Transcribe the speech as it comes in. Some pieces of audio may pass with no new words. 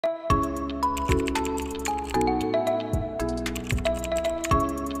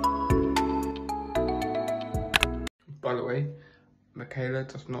by the way,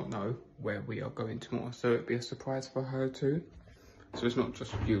 Mikayla does not know where we are going tomorrow, so it'll be a surprise for her too. So it's not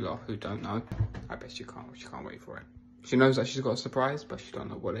just you lot who don't know. I bet she can't wait for it. She knows that she's got a surprise, but she don't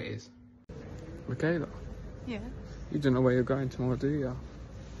know what it is. Mikayla? Yeah? You don't know where you're going tomorrow, do you?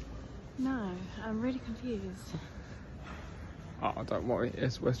 No, I'm really confused. Oh, don't worry,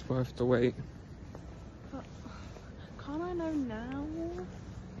 it's worth the wait. But can't I know now?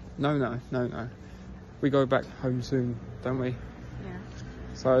 No. We go back home soon, don't we? Yeah.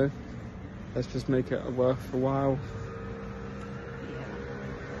 So, let's just make it worth a while. Yeah.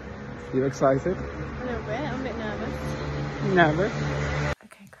 You excited? A little bit, I'm a bit nervous. Nervous?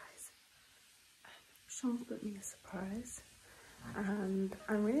 Okay guys, Shawn's got me a surprise. And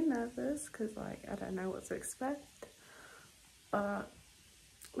I'm really nervous because like I don't know what to expect. But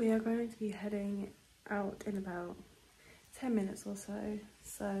we are going to be heading out in about 10 minutes or so.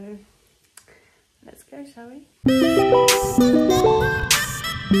 So let's go, shall we?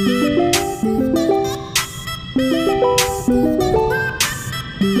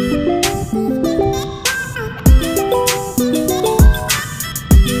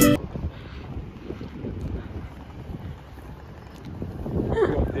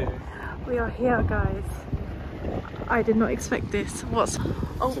 We are here, guys. I did not expect this. What's...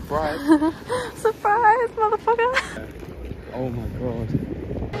 Oh. Surprise. Surprise, motherfucker. Oh my god.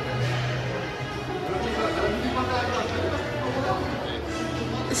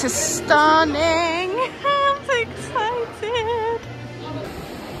 This is stunning. I'm so excited.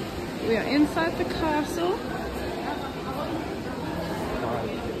 We are inside the castle.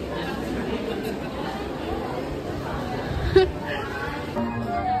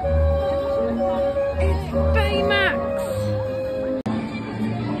 It's Baymax.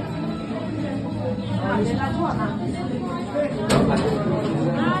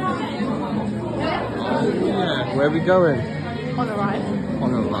 Yeah, where are we going? On a ride.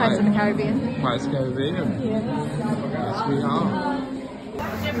 On a ride. Pirates of the Caribbean. Pirates of the Caribbean? Yes. Yes, we are.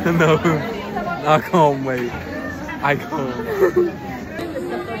 No, I can't wait. I can't.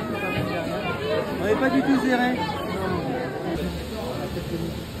 On n'est pas du tout serré.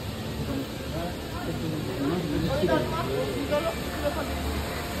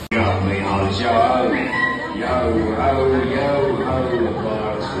 Got me on a show. Yo ho,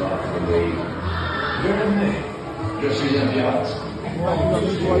 bars for me. You're in me. Je suis un pirate.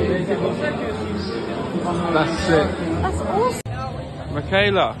 That's it. That's awesome.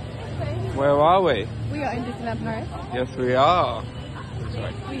 Mikayla, where are we? We are in Disneyland Paris. Yes, we are.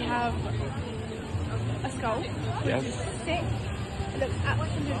 We have a skull, which Yes. is sick. It looks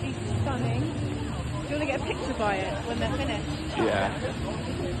absolutely stunning. Do you want to get a picture by it when they're finished? Yeah.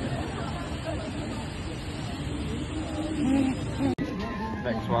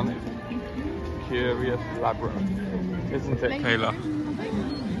 Next one is Curious Labyrinth. Isn't it, Kayla?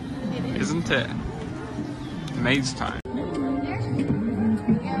 Isn't it? Maze time.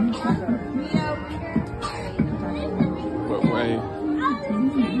 What way?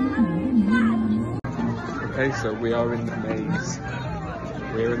 Okay, so we are in the maze.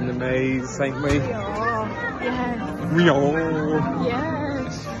 We're in the maze, ain't we? Yes. We are. Yes.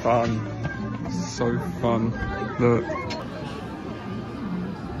 It's fun. So fun. Look.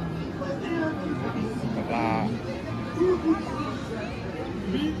 Look at that.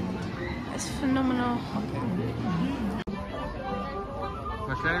 It's phenomenal.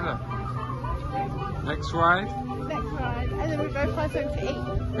 Mikayla. Next ride. Next ride. And then we go find something to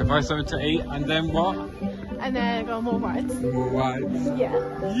eat. Go buy something to eat and then what? And then go on more rides. More rides. Yeah.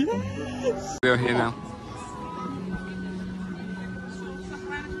 Yes! We are here now.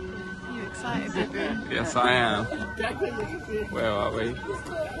 You excited, baby? Yes, I am. Where are we?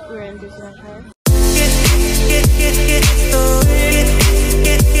 We're in Disneyland Paris.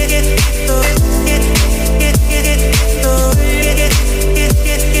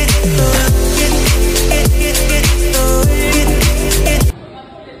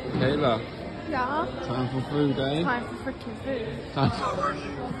 Kayla, Yeah. time for food, eh? Time for freaking food. Time for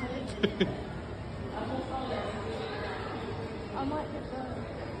I might get the...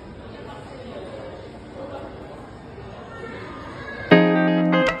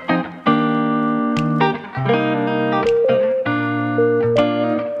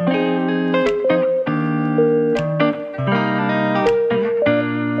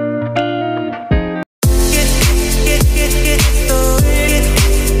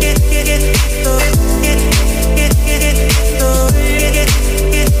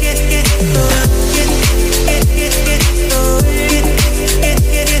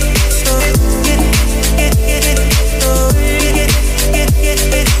 Get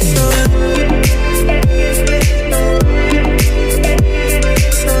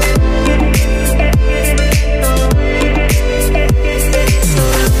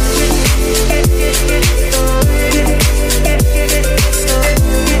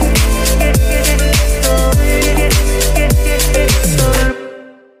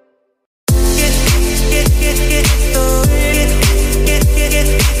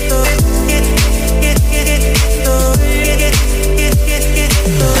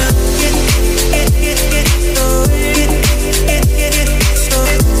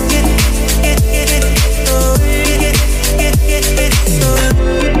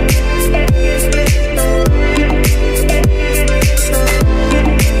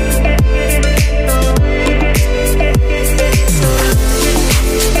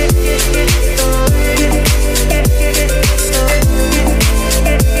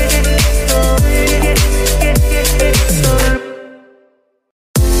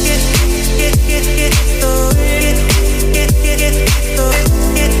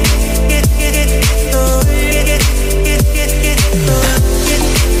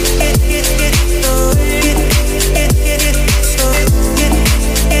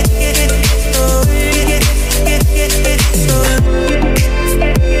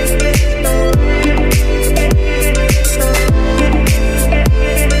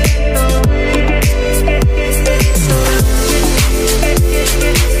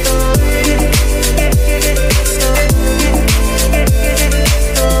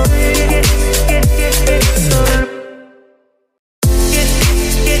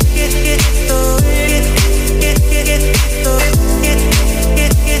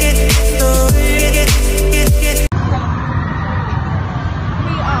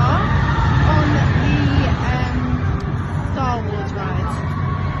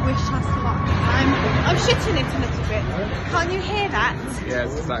I'm shitting it a little bit. Can't you hear that?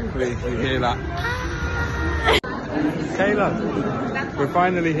 Yes, exactly. You hear that? Kayla, we're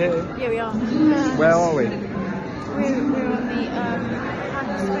finally here. Here we are. Where are we? We're on the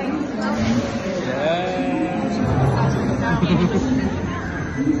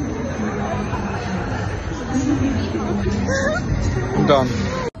I'm done.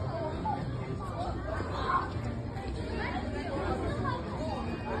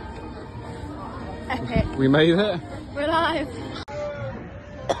 Epic. We made it. We're alive.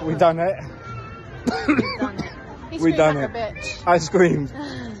 We done it. We done it. Bitch. I screamed.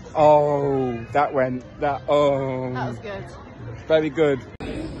 Oh, that went. That was good. Very good.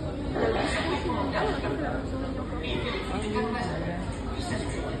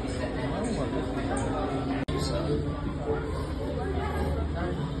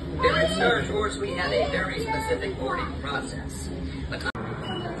 During Star Tours, we have a very specific boarding process.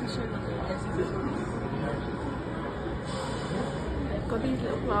 Got these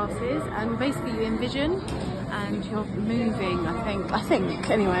little glasses, and basically you envision, and you're moving. I think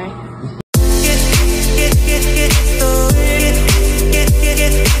anyway.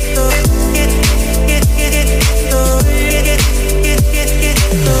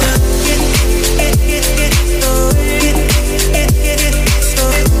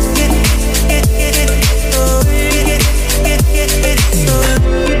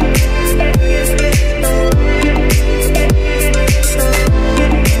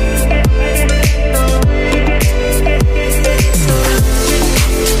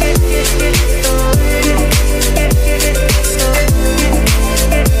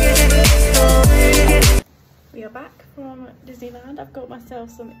 Disneyland. I've got myself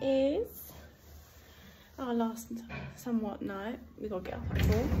some ears. Our last somewhat night. We gotta get up at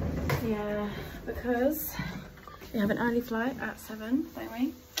 4. Yeah, because we have an early flight at 7, don't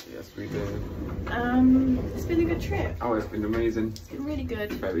we? Yes, we do. It's been a good trip. Oh, it's been amazing. It's been really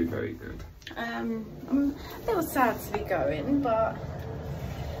good. Very, very good. I'm a little sad to be going, but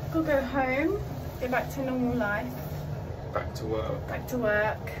we'll go home, go back to normal life. Back to work. Back to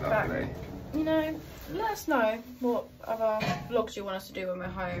work. Lovely. Back, you know, let us know what other vlogs you want us to do when we're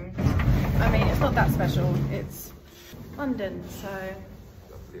home. I mean, it's not that special. It's London, so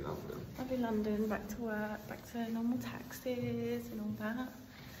Lovely London. lovely London. Back to work, back to normal taxis and all that.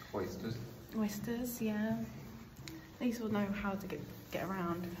 Oysters. Oysters, yeah. At least we'll know how to get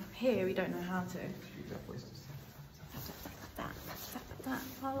around. Here, we don't know how to. Oysters. That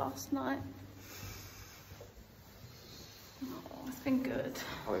our last night. Oh, it's been good.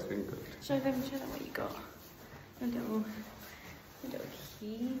 Oh, it's been good. Show them what you got. A little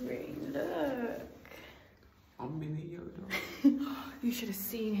key ring. Look. I'm Mini Yoda. You should have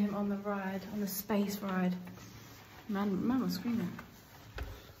seen him on the ride, on the space ride. Man was screaming.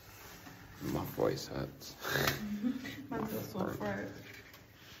 My voice hurts. Man's got a sore throat.